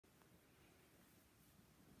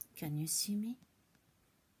Can you see me?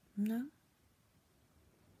 No?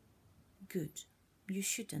 Good. You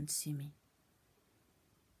shouldn't see me.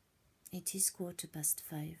 It is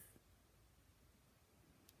 5:15.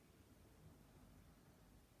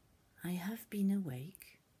 I have been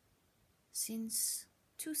awake since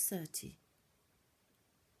 2:30.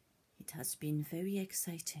 It has been very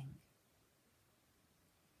exciting.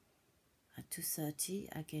 At 2:30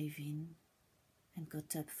 I gave in and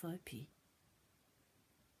got up for a pee.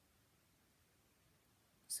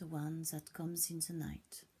 The one that comes in the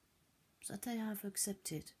night, that I have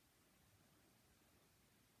accepted.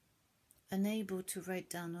 Unable to write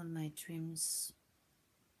down all my dreams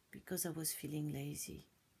because I was feeling lazy.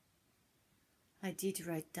 I did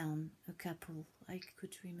write down a couple I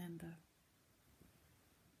could remember.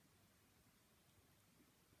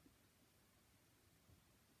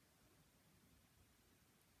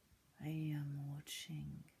 I am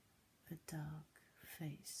watching a dark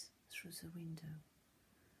face through the window,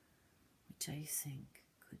 which I think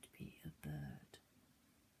could be a bird.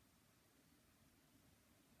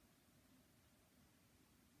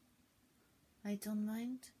 I don't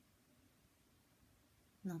mind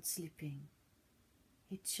not sleeping.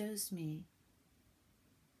 It shows me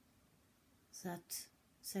that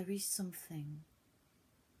there is something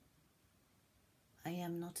I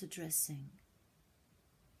am not addressing,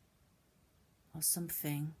 or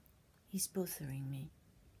something is bothering me.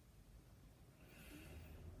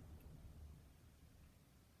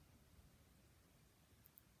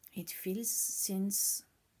 It feels, since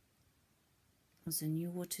the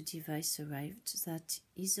new water device arrived, that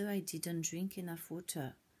either I didn't drink enough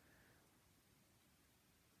water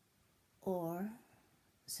or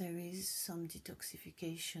there is some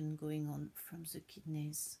detoxification going on from the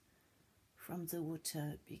kidneys, from the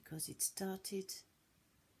water, because it started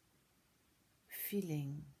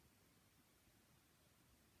feeling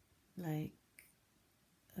like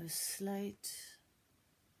a slight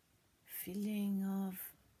feeling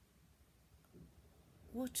of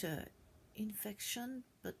water infection,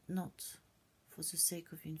 but not for the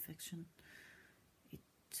sake of infection. It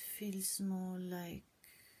feels more like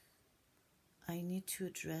I need to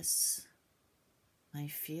address my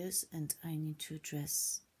fears and I need to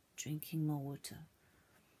address drinking more water.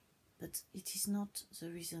 But it is not the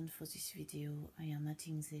reason for this video. I am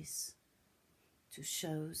adding this to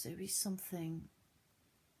show there is something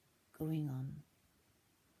going on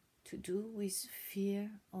to do with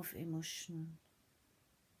fear of emotion,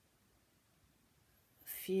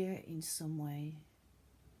 fear in some way,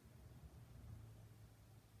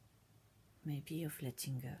 maybe of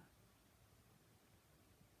letting go.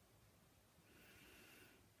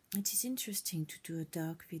 It is interesting to do a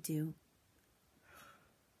dark video.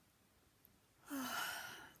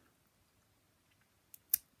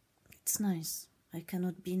 It's nice. I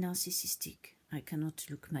cannot be narcissistic. I cannot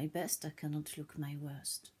look my best. I cannot look my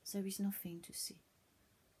worst. There is nothing to see,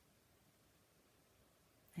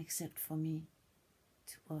 except for me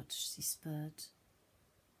to watch this bird,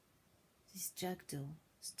 this jackdaw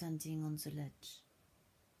standing on the ledge.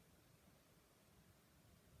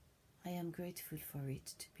 I am grateful for it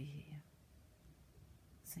to be here.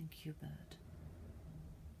 Thank you, bird.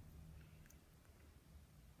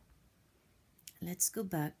 Let's go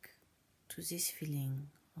back to this feeling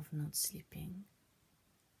of not sleeping.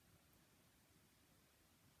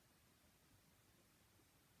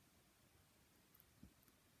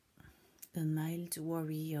 A mild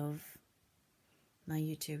worry of my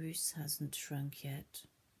uterus hasn't shrunk yet,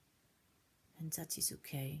 and that is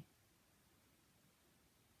okay.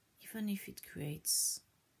 Even if it creates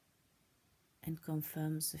and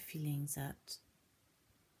confirms the feeling that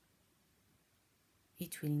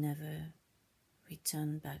it will never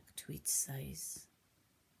return back to its size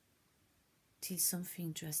till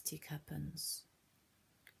something drastic happens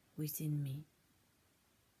within me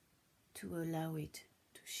to allow it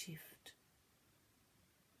to shift.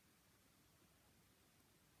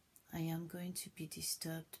 I am going to be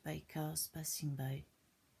disturbed by cars passing by,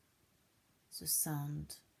 the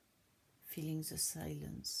sound, feeling the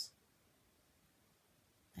silence,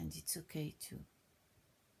 and it's okay too.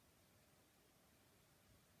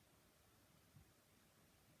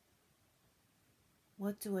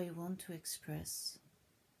 What do I want to express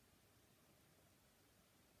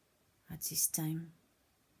at this time?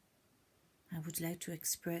 I would like to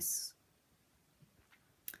express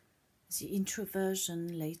the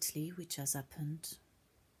introversion lately which has happened,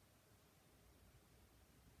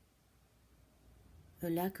 a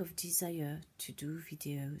lack of desire to do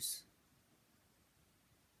videos,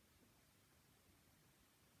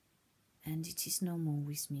 and it is normal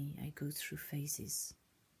with me. I go through phases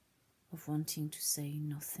of wanting to say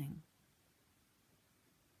nothing.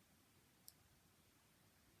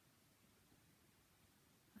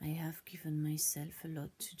 I have given myself a lot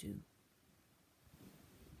to do.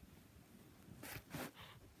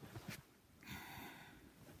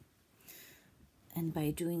 And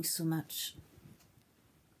by doing so much,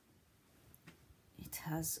 it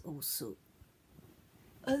has also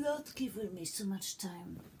a lot given me so much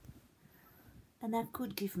time. And I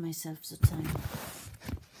could give myself the time.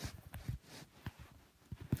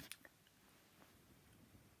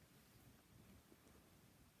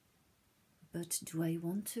 But do I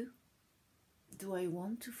want to? Do I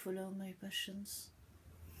want to follow my passions?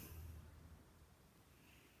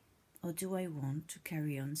 Or do I want to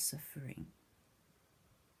carry on suffering?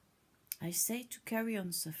 I say to carry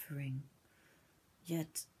on suffering,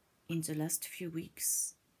 yet in the last few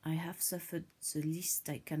weeks I have suffered the least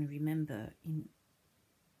I can remember in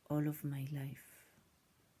all of my life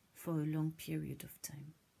for a long period of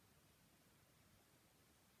time.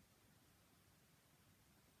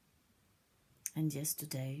 And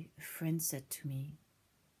yesterday a friend said to me,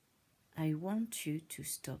 I want you to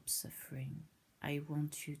stop suffering. I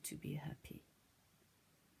want you to be happy.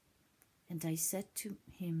 And I said to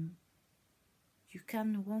him, you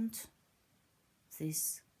can want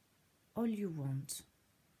this all you want,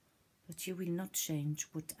 but you will not change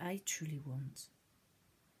what I truly want.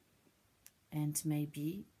 And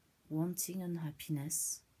maybe wanting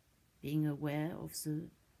unhappiness, being aware of the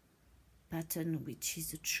pattern which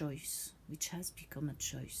is a choice, which has become a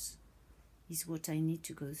choice, is what I need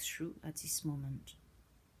to go through at this moment.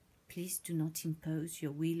 Please do not impose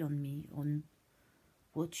your will on me, on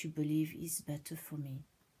what you believe is better for me.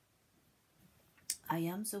 I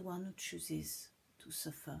am the one who chooses to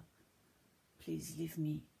suffer. Please leave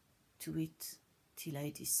me to it till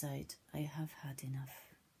I decide I have had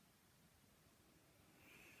enough.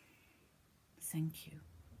 Thank you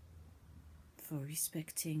for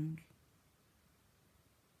respecting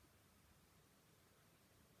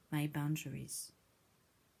my boundaries.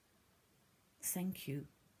 Thank you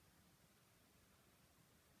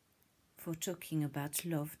for talking about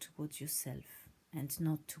love towards yourself and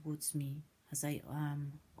not towards me, as I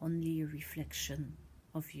am only a reflection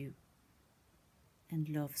of you, and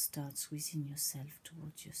love starts within yourself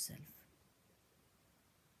towards yourself.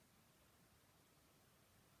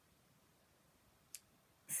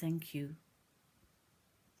 Thank you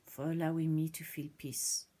for allowing me to feel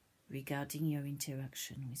peace regarding your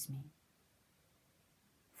interaction with me,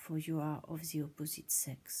 for you are of the opposite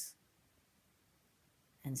sex,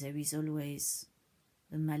 and there is always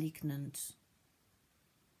the malignant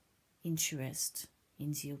interest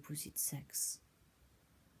in the opposite sex,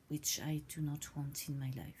 which I do not want in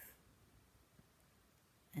my life.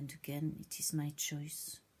 And again, it is my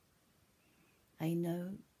choice. I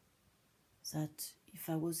know that if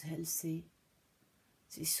I was healthy,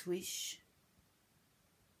 this wish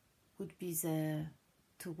would be there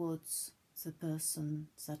towards the person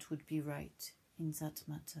that would be right in that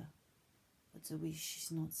matter. But the wish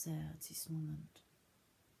is not there at this moment.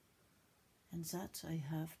 And that I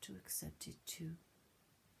have to accept it too.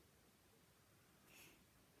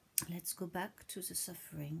 Let's go back to the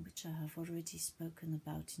suffering, which I have already spoken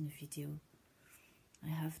about in a video. I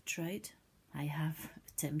have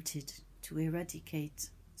attempted to eradicate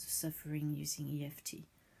the suffering using EFT,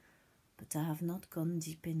 but I have not gone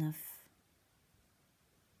deep enough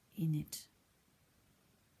in it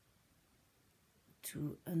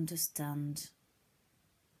to understand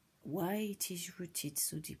why it is rooted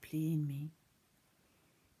so deeply in me.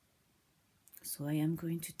 So I am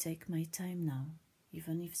going to take my time now,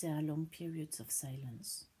 even if there are long periods of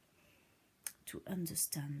silence, to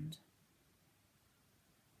understand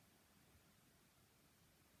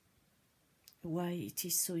why it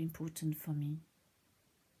is so important for me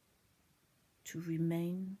to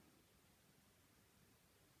remain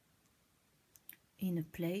in a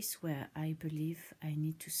place where I believe I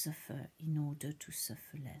need to suffer in order to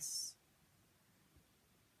suffer less.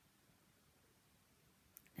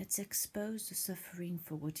 Let's expose the suffering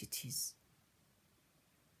for what it is.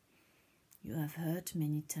 You have heard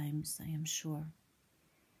many times, I am sure,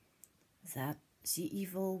 that the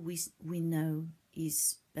evil we know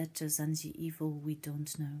is better than the evil we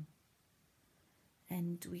don't know.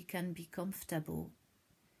 And we can be comfortable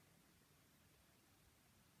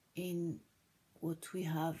in what we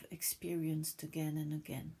have experienced again and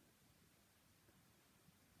again,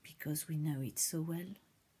 because we know it so well,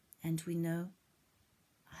 and we know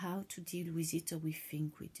how to deal with it, or we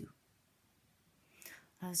think we do.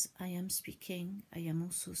 As I am speaking, I am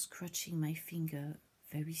also scratching my finger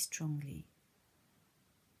very strongly,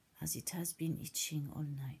 as it has been itching all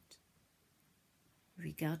night.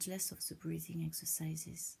 regardless of the breathing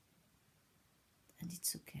exercises. And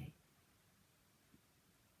it's okay.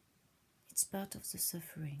 It's part of the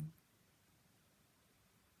suffering.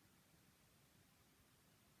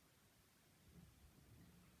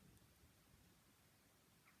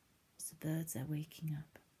 The birds are waking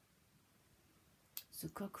up. The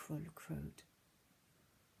cockerel crowed.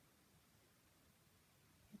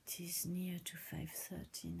 It is near to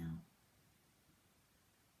 5:30 now.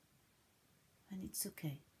 And it's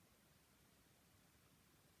okay.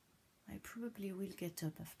 I probably will get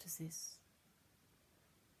up after this.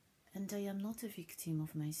 And I am not a victim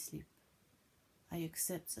of my sleep. I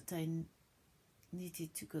accept that I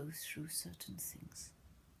needed to go through certain things.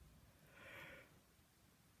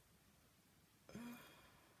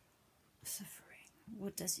 Suffering.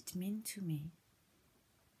 What does it mean to me?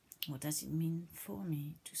 What does it mean for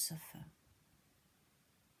me to suffer?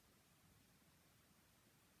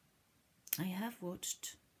 I have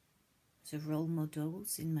watched the role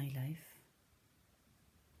models in my life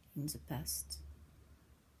in the past.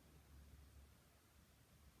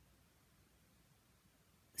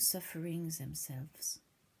 Suffering themselves.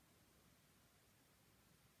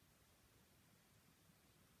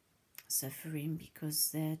 Suffering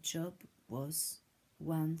because their job was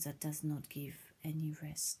one that does not give any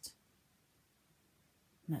rest.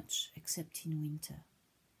 Much, except in winter.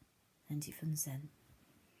 And even then.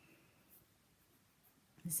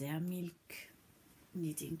 Their milk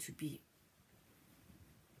needing to be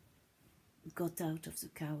got out of the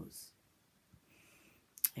cows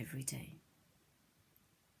every day.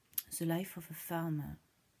 The life of a farmer,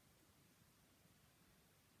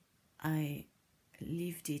 I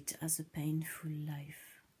lived it as a painful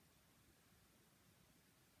life.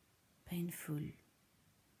 Painful,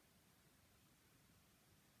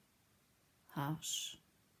 harsh,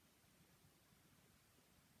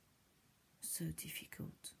 so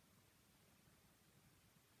difficult,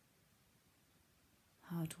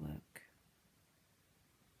 hard work,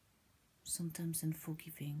 sometimes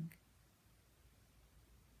unforgiving.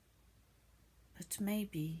 But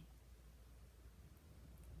maybe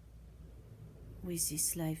with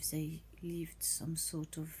this life they lived some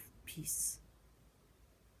sort of peace.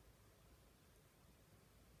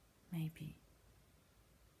 Maybe.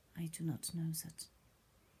 I do not know that.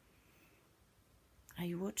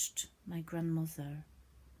 I watched my grandmother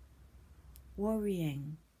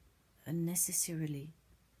worrying unnecessarily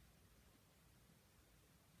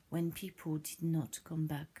when people did not come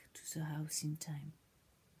back to the house in time.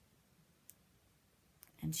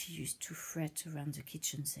 And she used to fret around the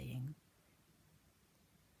kitchen saying,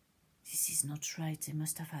 "This is not right, they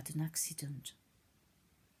must have had an accident."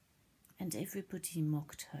 And everybody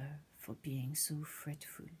mocked her for being so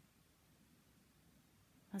fretful.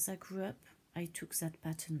 As I grew up, I took that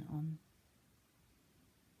pattern on.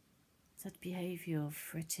 That behavior of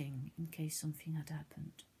fretting in case something had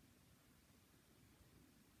happened.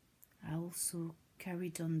 I also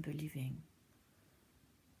carried on believing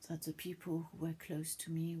that the people who were close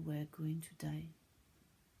to me were going to die.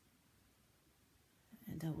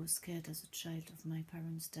 And I was scared as a child of my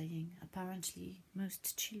parents dying. Apparently,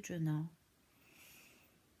 most children are.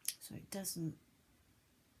 So it doesn't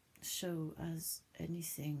show as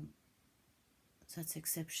anything that's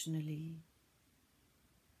exceptionally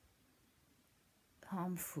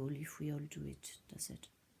harmful if we all do it, does it?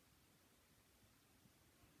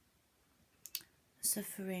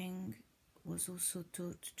 Suffering was also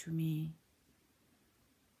taught to me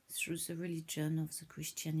through the religion of the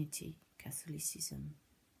Christianity, Catholicism,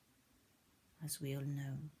 as we all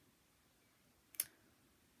know.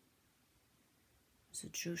 The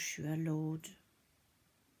Joshua Lord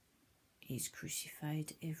is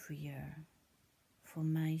crucified every year for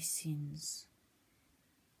my sins.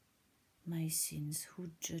 My sins,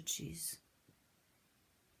 who judges?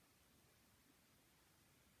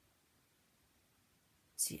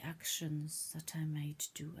 The actions that I might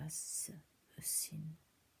do as a sin.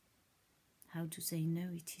 How do they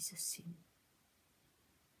know it is a sin?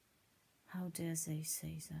 How dare they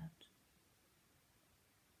say that?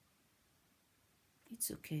 It's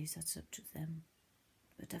okay, that's up to them.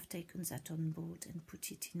 But I've taken that on board and put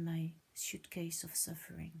it in my suitcase of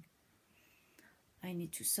suffering. I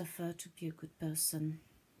need to suffer to be a good person.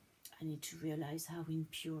 I need to realize how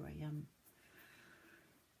impure I am.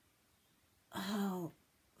 How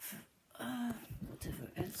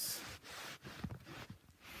whatever else.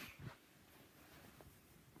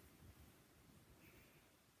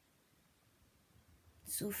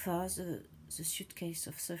 So far, the suitcase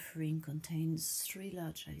of suffering contains 3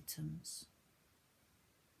 large items.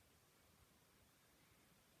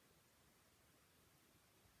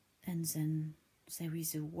 And then there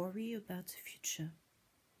is a worry about the future.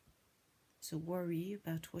 There's a worry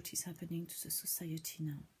about what is happening to the society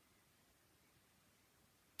now.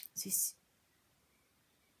 This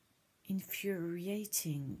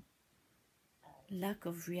infuriating lack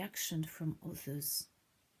of reaction from others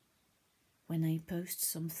when I post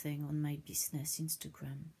something on my business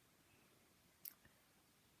Instagram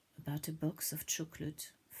about a box of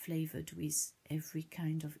chocolate flavored with every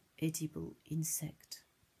kind of edible insect,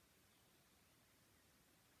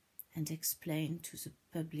 and explain to the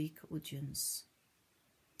public audience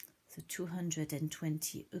the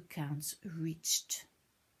 220 accounts reached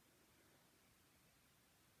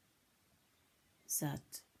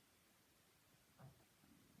that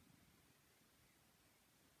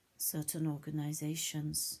certain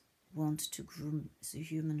organizations want to groom the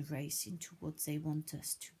human race into what they want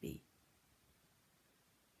us to be.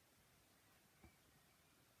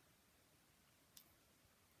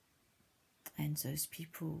 And those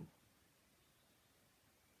people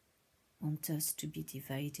want us to be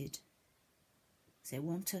divided. They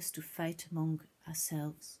want us to fight among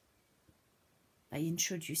ourselves by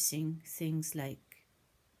introducing things like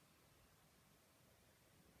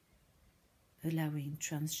allowing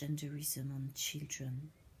transgenderism on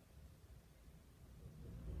children,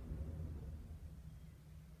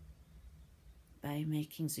 by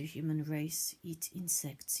making the human race eat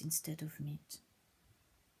insects instead of meat.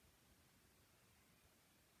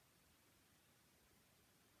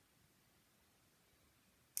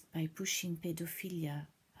 By pushing pedophilia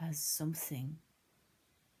as something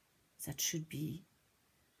that should be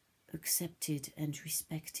accepted and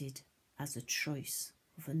respected as a choice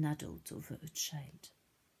of an adult over a child.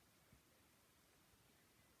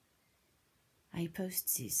 I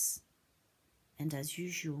post this, and as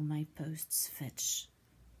usual my posts fetch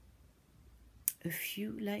a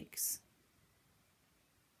few likes,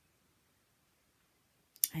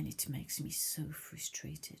 and it makes me so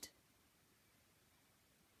frustrated.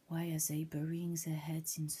 Why are they burying their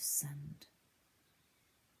heads in the sand?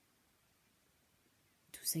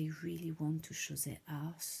 Do they really want to show their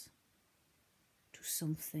arse to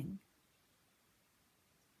something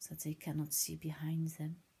that they cannot see behind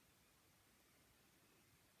them?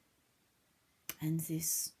 And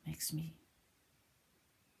this makes me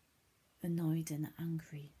annoyed and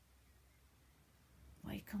angry.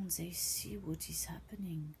 Why can't they see what is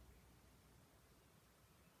happening?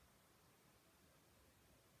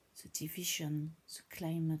 The division, the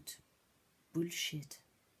climate bullshit.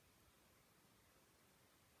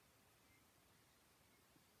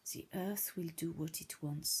 The earth will do what it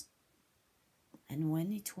wants, and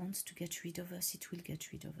when it wants to get rid of us, it will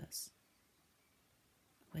get rid of us,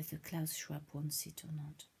 whether Klaus Schwab wants it or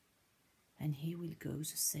not, and he will go the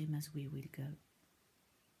same as we will go.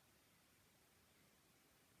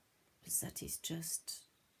 But that is just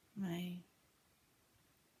my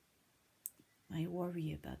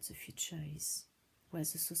worry about the future, is where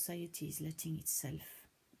the society is letting itself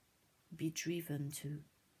be driven to,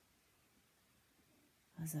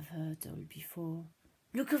 as I've heard all before,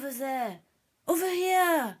 look over there, over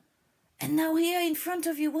here, and now here in front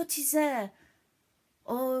of you, what is there?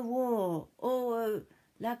 Oh, a war, oh, a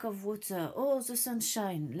lack of water, oh, the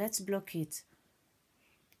sunshine, let's block it.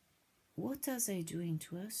 What are they doing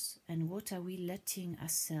to us, and what are we letting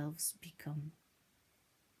ourselves become?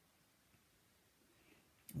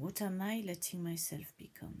 What am I letting myself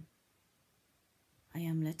become? I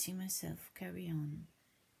am letting myself carry on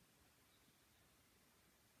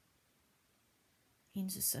in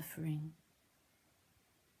the suffering.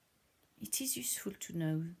 It is useful to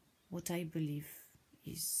know what I believe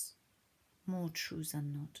is more true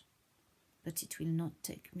than not, but it will not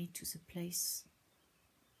take me to the place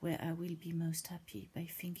where I will be most happy by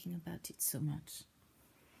thinking about it so much.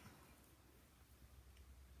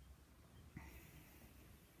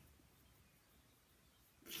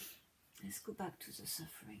 Let's go back to the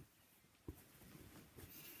suffering.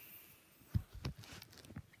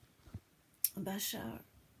 Bashar,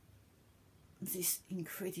 this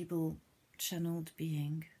incredible channeled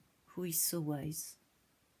being who is so wise,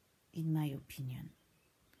 in my opinion,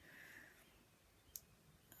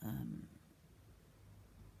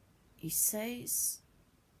 he says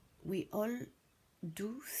we all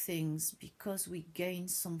do things because we gain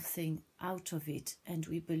something out of it, and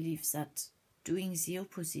we believe that doing the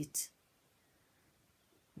opposite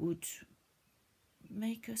would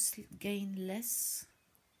make us gain less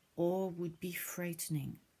or would be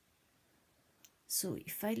frightening. So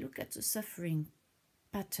if I look at the suffering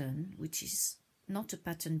pattern, which is not a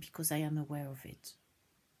pattern because I am aware of it,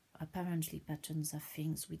 apparently patterns are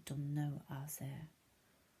things we don't know are there.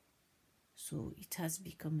 So it has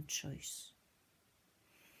become a choice.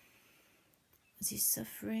 this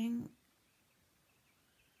suffering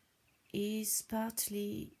is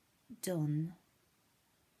partly done.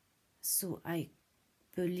 So I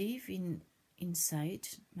believe inside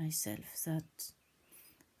myself that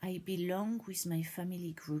I belong with my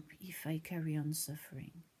family group if I carry on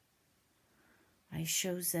suffering. I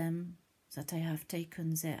show them that I have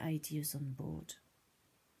taken their ideas on board.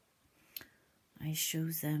 I show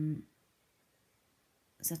them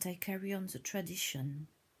that I carry on the tradition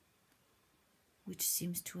which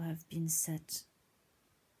seems to have been set.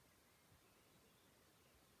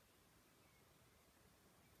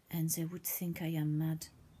 And they would think I am mad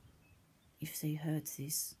if they heard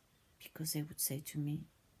this, because they would say to me,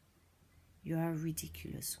 "You are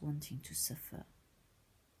ridiculous wanting to suffer."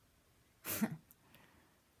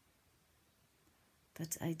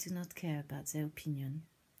 But I do not care about their opinion.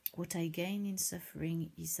 What I gain in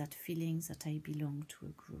suffering is that feeling that I belong to a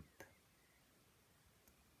group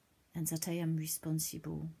and that I am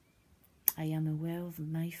responsible. I am aware of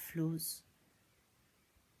my flaws.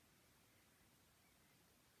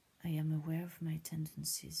 I am aware of my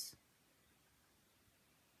tendencies.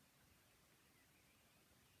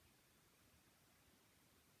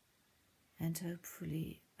 And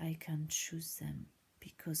hopefully I can choose them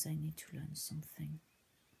because I need to learn something.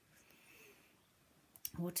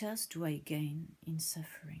 What else do I gain in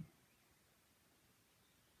suffering?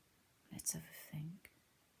 Let's have a think.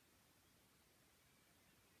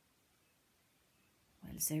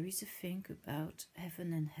 Well, there is a thing about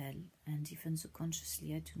heaven and hell, and even though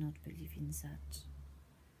consciously I do not believe in that.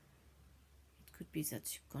 It could be that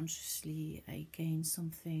subconsciously I gain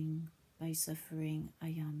something by suffering. I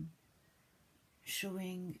am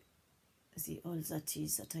showing the all that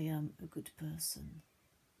is that I am a good person,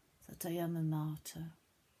 that I am a martyr.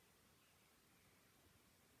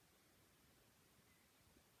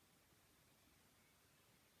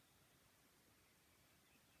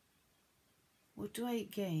 What do I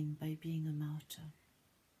gain by being a martyr?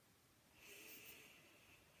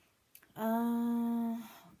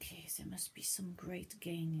 Okay, there must be some great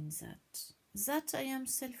gain in that. That I am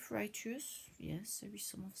self-righteous, yes, there is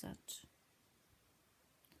some of that.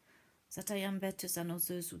 That I am better than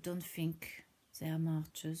others who don't think they are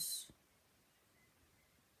martyrs.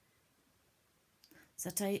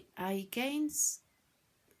 That I gain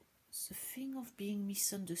the thing of being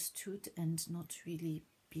misunderstood and not really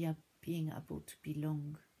being able to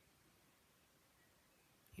belong,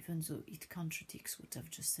 even though it contradicts what I've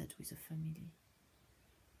just said with the family.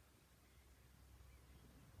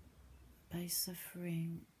 By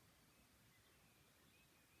suffering,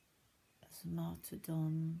 the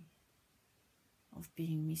martyrdom of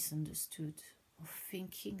being misunderstood, of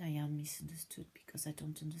thinking I am misunderstood because I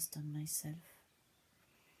don't understand myself.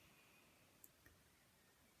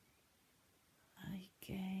 I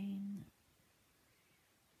gain,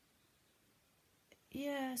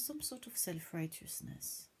 some sort of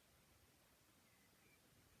self-righteousness,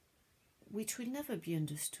 which will never be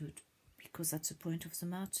understood, because that's the point of the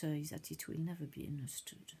martyr, is that it will never be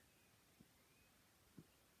understood.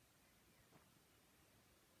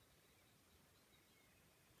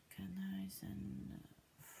 Can I then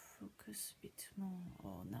focus a bit more?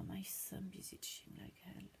 Oh, now my thumb is itching like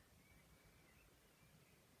hell.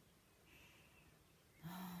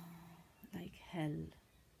 Oh, like hell.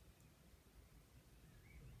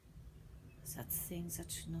 That thing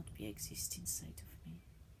that should not be exist inside of me.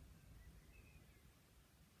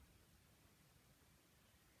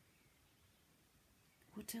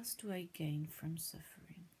 What else do I gain from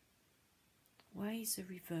suffering? Why is the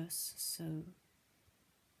reverse so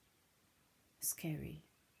scary?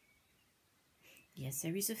 Yes,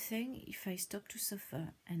 there is a thing if I stop to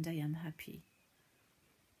suffer and I am happy.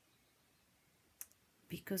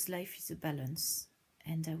 Because life is a balance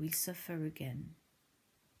and I will suffer again.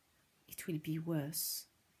 It will be worse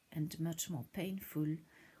and much more painful,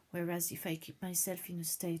 whereas if I keep myself in a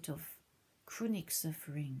state of chronic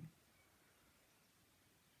suffering,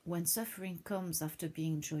 when suffering comes after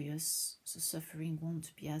being joyous, the suffering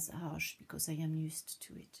won't be as harsh because I am used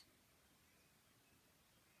to it.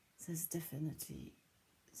 There's definitely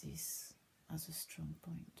this as a strong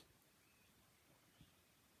point.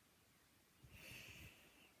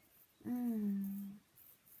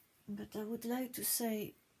 But I would like to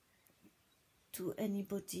say to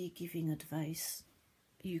anybody giving advice,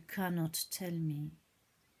 you cannot tell me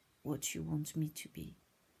what you want me to be.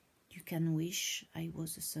 You can wish I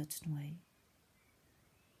was a certain way.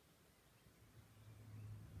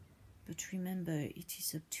 But remember, it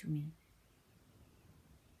is up to me.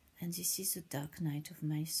 And this is the dark night of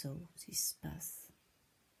my soul, this path,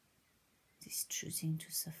 this choosing to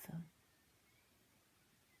suffer.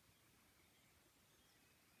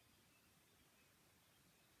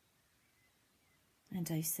 And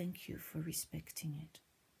I thank you for respecting it.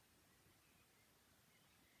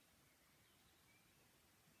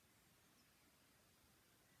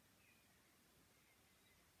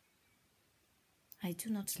 I do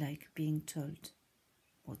not like being told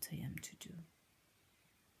what I am to do.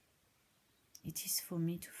 It is for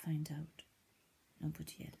me to find out,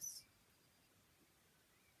 nobody else.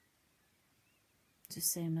 The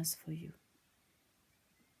same as for you.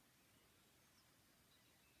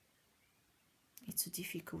 It's a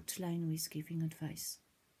difficult line with giving advice.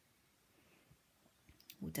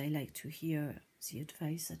 Would I like to hear the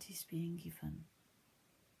advice that is being given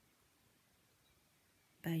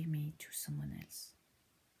by me to someone else?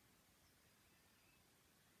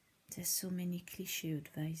 There's so many cliché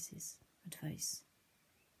advice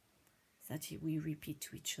that we repeat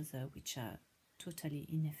to each other, which are totally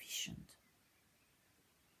inefficient.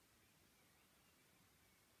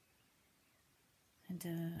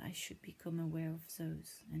 And I should become aware of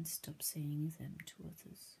those and stop saying them to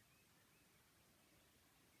others.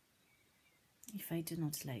 If I do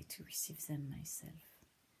not like to receive them myself.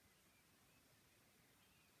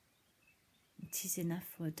 It is enough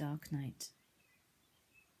for a dark night.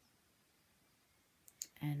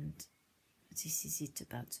 And this is it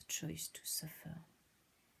about the choice to suffer.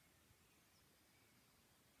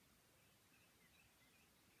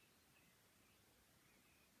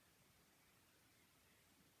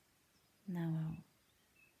 Now,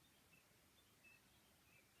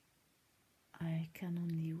 I can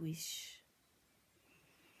only wish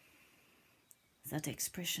that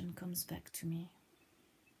expression comes back to me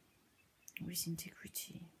with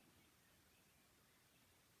integrity.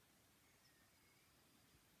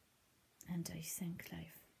 And I thank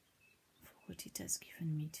life for what it has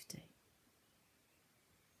given me today.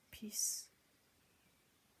 Peace,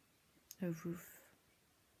 a roof,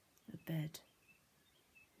 a bed,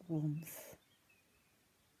 warmth,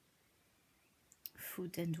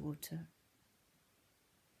 food and water,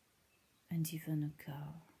 and even a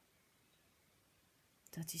car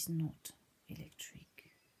that is not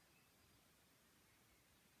electric.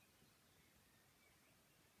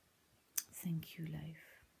 Thank you,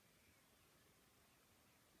 life,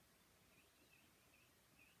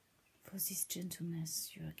 for this gentleness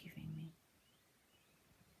you are giving me.